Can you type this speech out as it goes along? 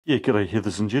Yeah, g'day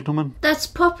Heathers and gentlemen. That's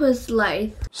Papa's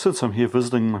lathe. Since I'm here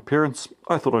visiting my parents,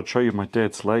 I thought I'd show you my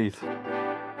dad's lathe.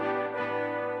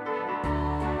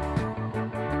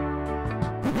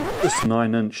 This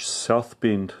 9-inch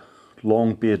Southbend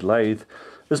long bed lathe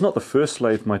is not the first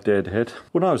lathe my dad had.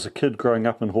 When I was a kid growing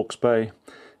up in Hawke's Bay,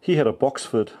 he had a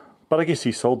Boxford, but I guess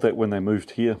he sold that when they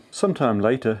moved here. Sometime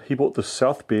later, he bought this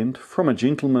Southbend from a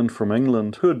gentleman from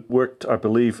England who had worked, I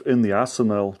believe, in the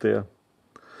arsenal there.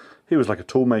 He was like a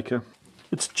tool maker.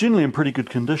 It's generally in pretty good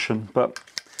condition, but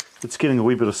it's getting a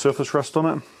wee bit of surface rust on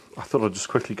it. I thought I'd just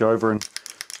quickly go over and...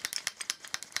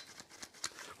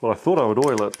 well, I thought I would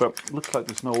oil it, but it looks like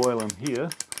there's no oil in here.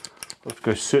 I'll have to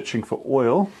go searching for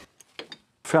oil.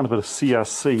 Found a bit of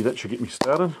CRC, that should get me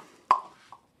started.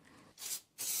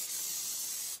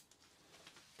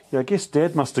 Yeah, I guess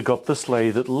Dad must have got this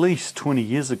lathe at least 20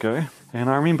 years ago, and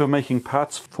I remember making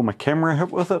parts for my camera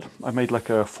with it. I made like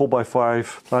a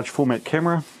 4x5 large format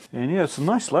camera, and yeah, it's a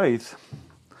nice lathe.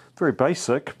 Very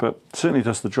basic, but certainly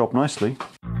does the job nicely.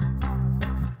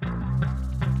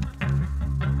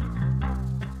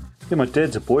 Yeah, my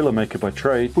dad's a boiler maker by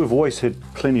trade. We've always had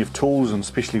plenty of tools and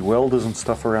especially welders and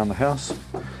stuff around the house.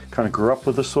 Kind of grew up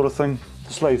with this sort of thing.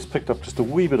 This lathe's picked up just a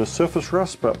wee bit of surface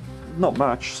rust, but not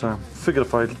much, so figured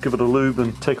if I give it a lube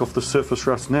and take off the surface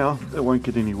rust now, it won't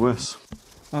get any worse.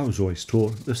 I was always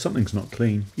taught if something's not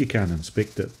clean, you can't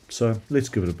inspect it, so let's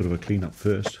give it a bit of a clean up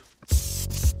first.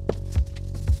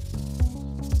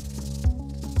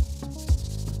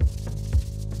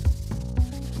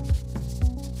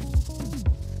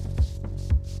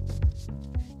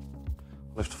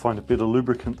 I'll have to find a better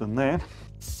lubricant than that.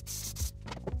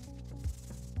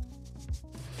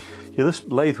 Yeah, this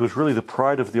lathe was really the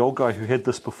pride of the old guy who had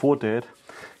this before Dad.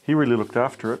 He really looked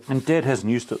after it, and Dad hasn't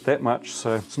used it that much,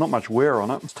 so it's not much wear on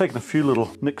it. It's taken a few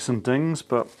little nicks and dings,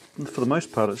 but for the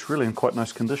most part it's really in quite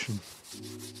nice condition.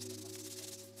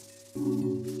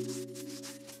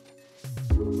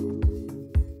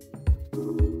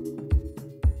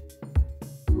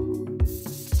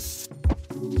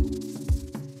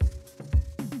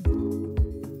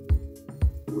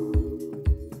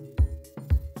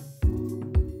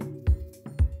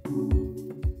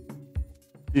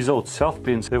 These old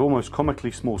Southbends have almost comically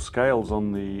small scales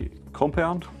on the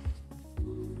compound.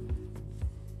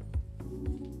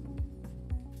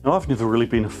 Now, I've never really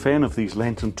been a fan of these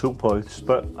lantern tool posts,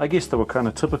 but I guess they were kind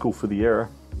of typical for the era.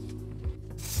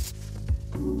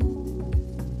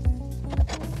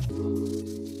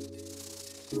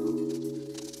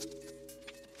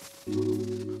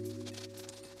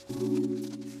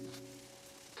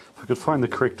 If I could find the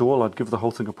correct oil, I'd give the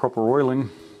whole thing a proper oiling.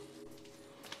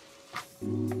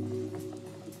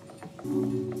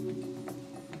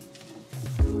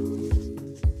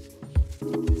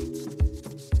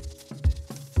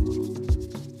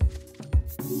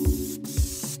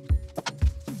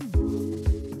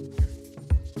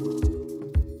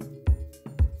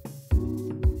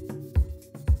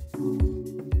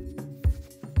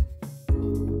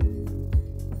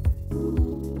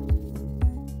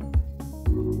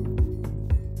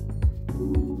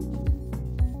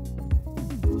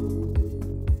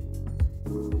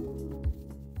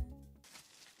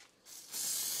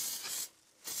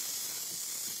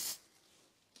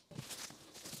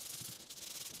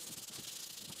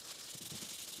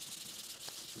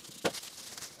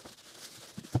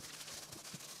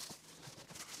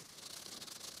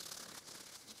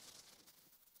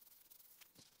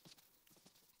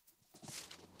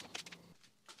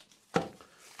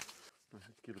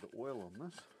 Get a bit of oil on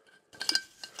this.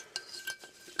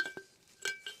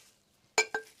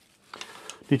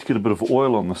 Need to get a bit of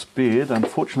oil on this bed.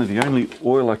 Unfortunately, the only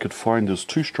oil I could find is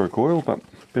 2-stroke oil, but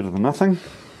better than nothing.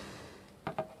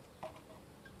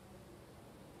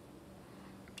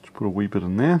 Just put a wee bit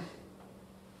in there.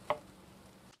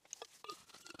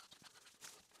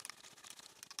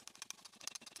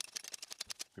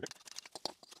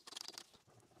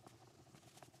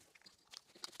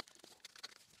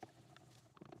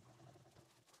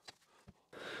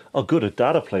 Oh good, a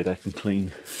data plate I can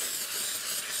clean.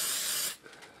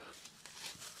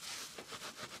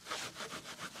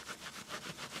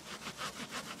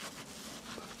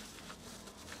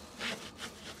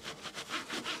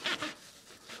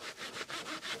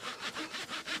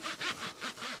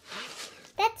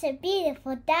 That's a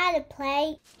beautiful data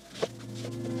plate.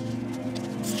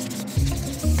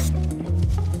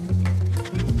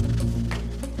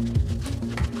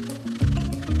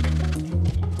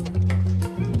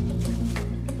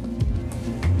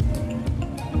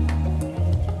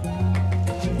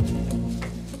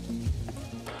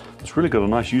 It's really got a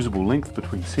nice usable length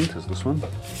between centres, this one.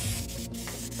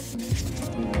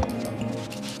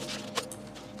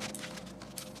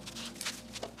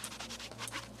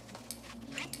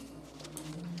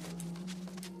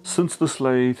 Since this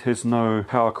lathe has no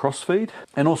power crossfeed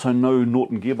and also no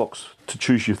Norton gearbox to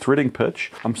choose your threading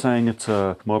pitch, I'm saying it's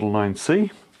a Model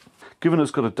 9C. Given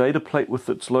it's got a data plate with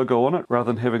its logo on it,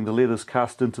 rather than having the letters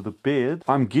cast into the bed,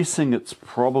 I'm guessing it's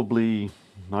probably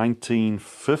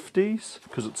 1950s,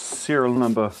 because it's serial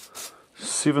number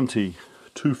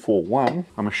 70241.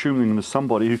 I'm assuming there's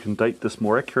somebody who can date this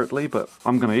more accurately, but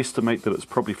I'm going to estimate that it's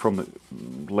probably from the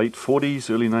late 40s,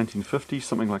 early 1950s,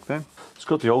 something like that. It's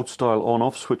got the old style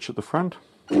on-off switch at the front.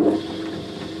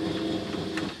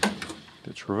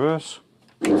 That's reverse.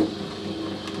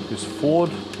 There's forward.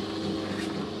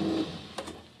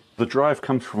 The drive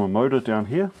comes from a motor down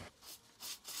here.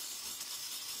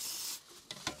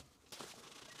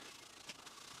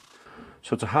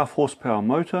 So it's a 1/2 horsepower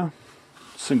motor,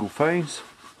 single phase,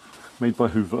 made by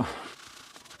Hoover.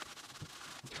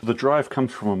 The drive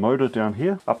comes from a motor down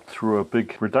here, up through a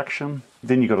big reduction.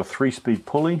 Then you've got a 3-speed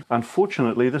pulley.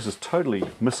 Unfortunately, this is totally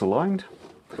misaligned.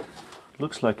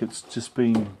 Looks like it's just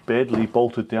been badly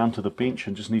bolted down to the bench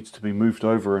and just needs to be moved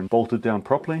over and bolted down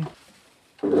properly.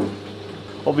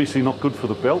 Obviously not good for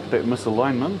the belt, that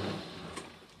misalignment.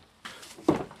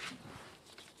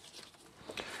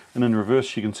 And in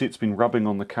reverse you can see it's been rubbing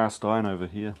on the cast iron over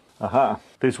here. Aha,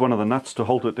 there's one of the nuts to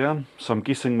hold it down. So I'm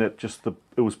guessing that just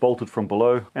it was bolted from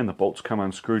below and the bolts come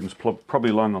unscrewed and it's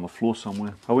probably lying on the floor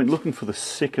somewhere. I went looking for the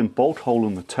second bolt hole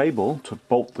in the table to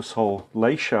bolt this whole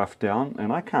lathe shaft down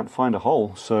and I can't find a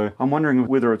hole. So I'm wondering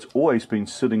whether it's always been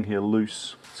sitting here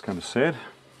loose. It's kind of sad.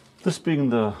 This being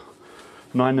the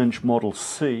 9-inch Model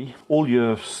C, all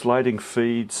your sliding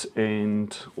feeds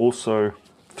and also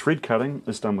thread cutting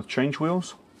is done with change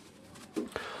wheels.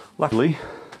 Luckily,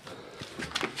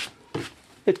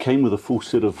 it came with a full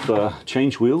set of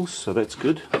change wheels, so that's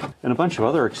good. And a bunch of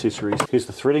other accessories. Here's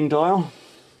the threading dial.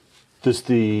 There's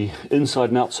the inside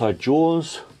and outside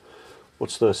jaws.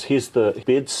 What's this? Here's the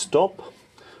bed stop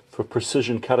for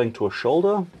precision cutting to a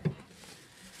shoulder.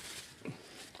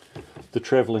 The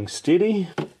travelling steady.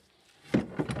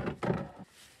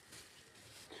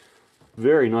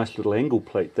 Very nice little angle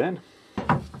plate then.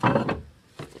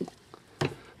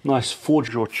 Nice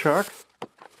 4-jaw chuck.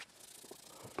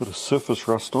 Bit of surface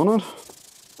rust on it.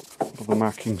 What are the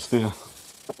markings there?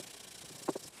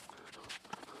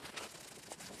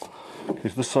 Okay,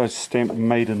 this side's stamped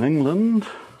made in England.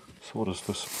 So what is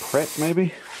this? Pratt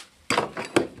maybe?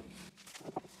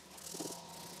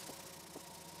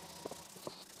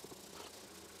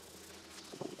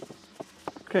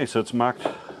 Okay, so it's marked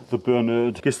the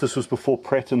Bernard. I guess this was before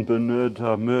Pratt and Bernard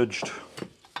merged.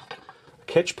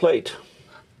 Catch plate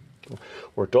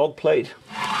or a dog plate.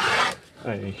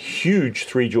 A huge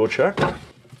 3-jaw chuck.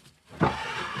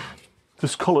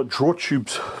 This collet draw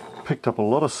tube's picked up a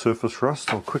lot of surface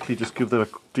rust. I'll quickly just give that a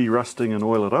de-rusting and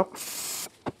oil it up.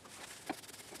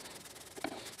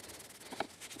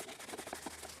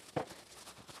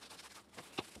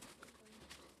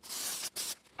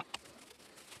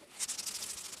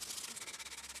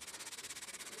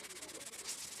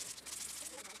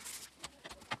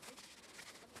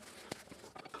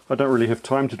 I don't really have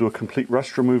time to do a complete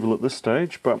rust removal at this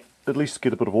stage, but at least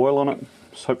get a bit of oil on it,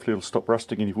 so hopefully it'll stop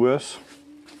rusting any worse.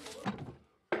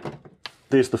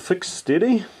 There's the fixed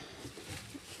steady.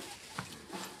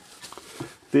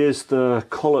 There's the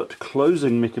collet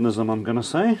closing mechanism, I'm going to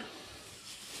say.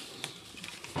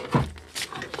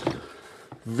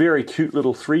 Very cute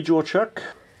little 3-jaw chuck,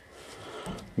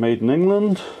 made in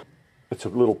England. It's a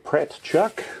little Pratt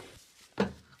chuck.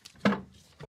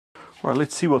 Right,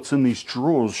 let's see what's in these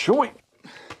drawers, shall we?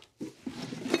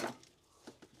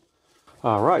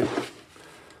 Alright,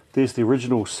 there's the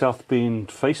original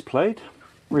Southbend faceplate.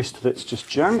 Rest of that's just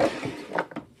junk.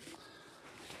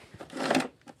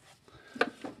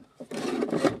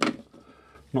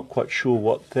 Not quite sure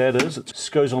what that is. It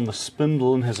just goes on the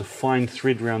spindle and has a fine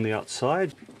thread around the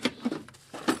outside.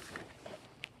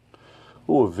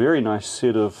 Oh, a very nice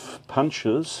set of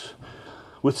punches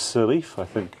with sleeve, I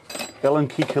think. Allen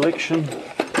key collection.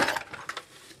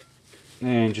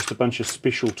 And just a bunch of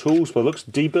special tools. By the looks,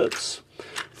 D-bits.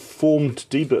 Formed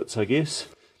D-bits, I guess.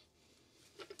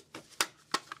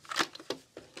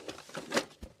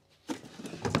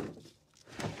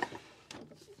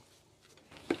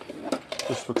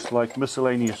 This looks like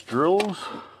miscellaneous drills.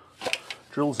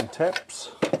 Drills and taps.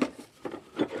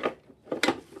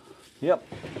 Yep.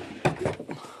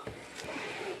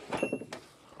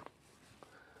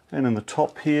 And in the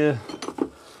top here,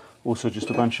 also just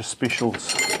a bunch of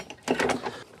specials.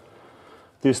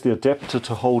 There's the adapter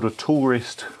to hold a tool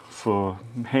rest for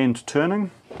hand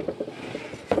turning.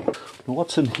 Now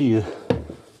what's in here?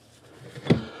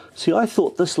 See, I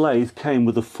thought this lathe came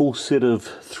with a full set of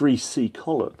 3C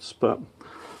collets, but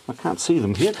I can't see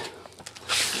them yet.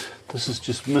 This is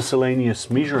just miscellaneous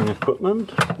measuring equipment,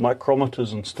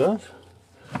 micrometers and stuff.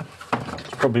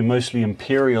 It's probably mostly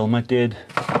imperial. My dad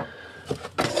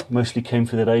mostly came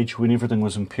for that age when everything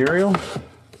was imperial.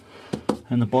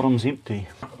 And the bottom's empty.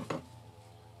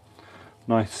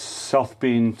 Nice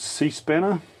Southbend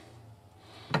C-spanner.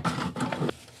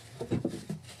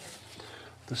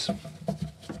 This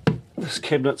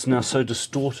cabinet's now so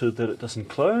distorted that it doesn't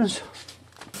close.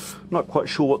 Not quite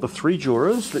sure what the 3-jaw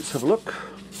is. Let's have a look.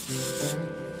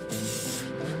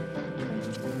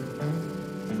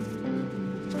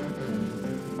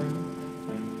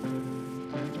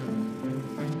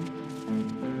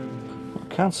 I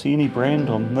can't see any brand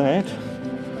on that.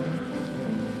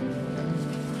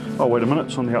 Oh, wait a minute,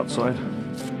 it's on the outside.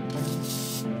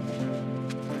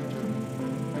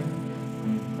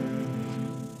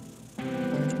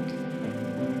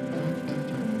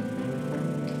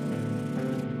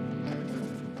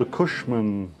 The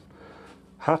Cushman,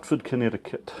 Hartford,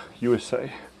 Connecticut,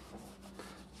 USA.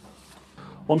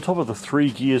 On top of the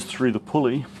 3 gears through the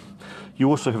pulley, you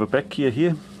also have a back gear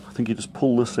here. I think you just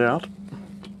pull this out.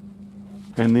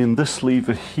 And then this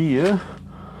lever here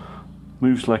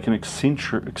moves like an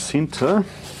accenter.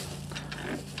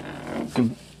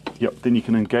 Then you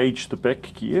can engage the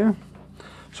back gear.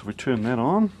 So if we turn that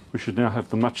on, we should now have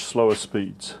the much slower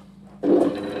speeds.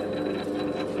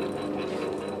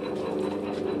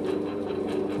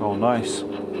 Oh, nice.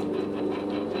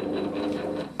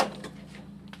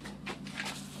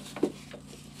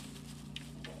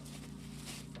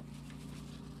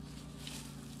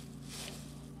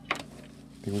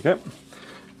 There we go.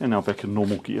 And now back in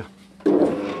normal gear.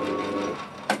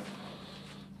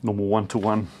 Normal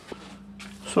 1-to-1.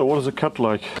 So what does it cut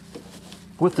like?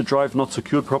 With the drive not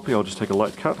secured properly, I'll just take a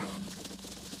light cut.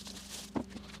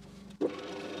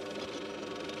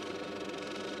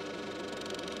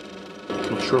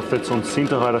 Not sure if that's on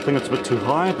center height. I think it's a bit too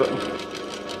high, but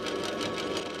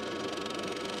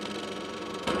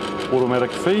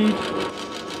automatic feed.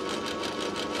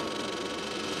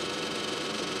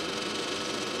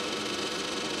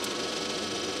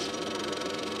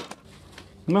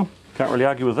 No, can't really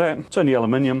argue with that. It's only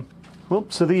aluminium. Well,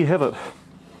 so there you have it.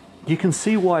 You can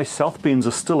see why Southbends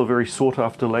are still a very sought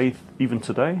after lathe even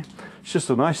today. It's just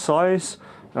a nice size,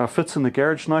 fits in the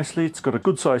garage nicely. It's got a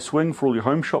good size swing for all your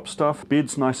home shop stuff.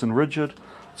 Bed's nice and rigid.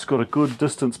 It's got a good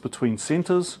distance between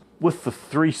centers. With the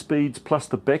 3 speeds plus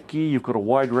the back gear, you've got a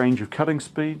wide range of cutting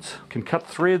speeds. Can cut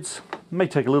threads. It may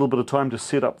take a little bit of time to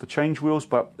set up the change wheels,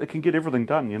 but it can get everything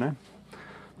done, you know.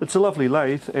 It's a lovely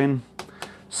lathe, and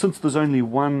since there's only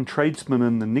one tradesman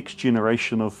in the next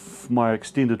generation of my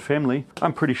extended family,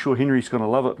 I'm pretty sure Henry's going to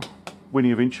love it when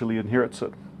he eventually inherits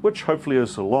it, which hopefully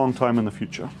is a long time in the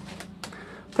future.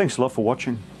 Thanks a lot for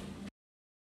watching.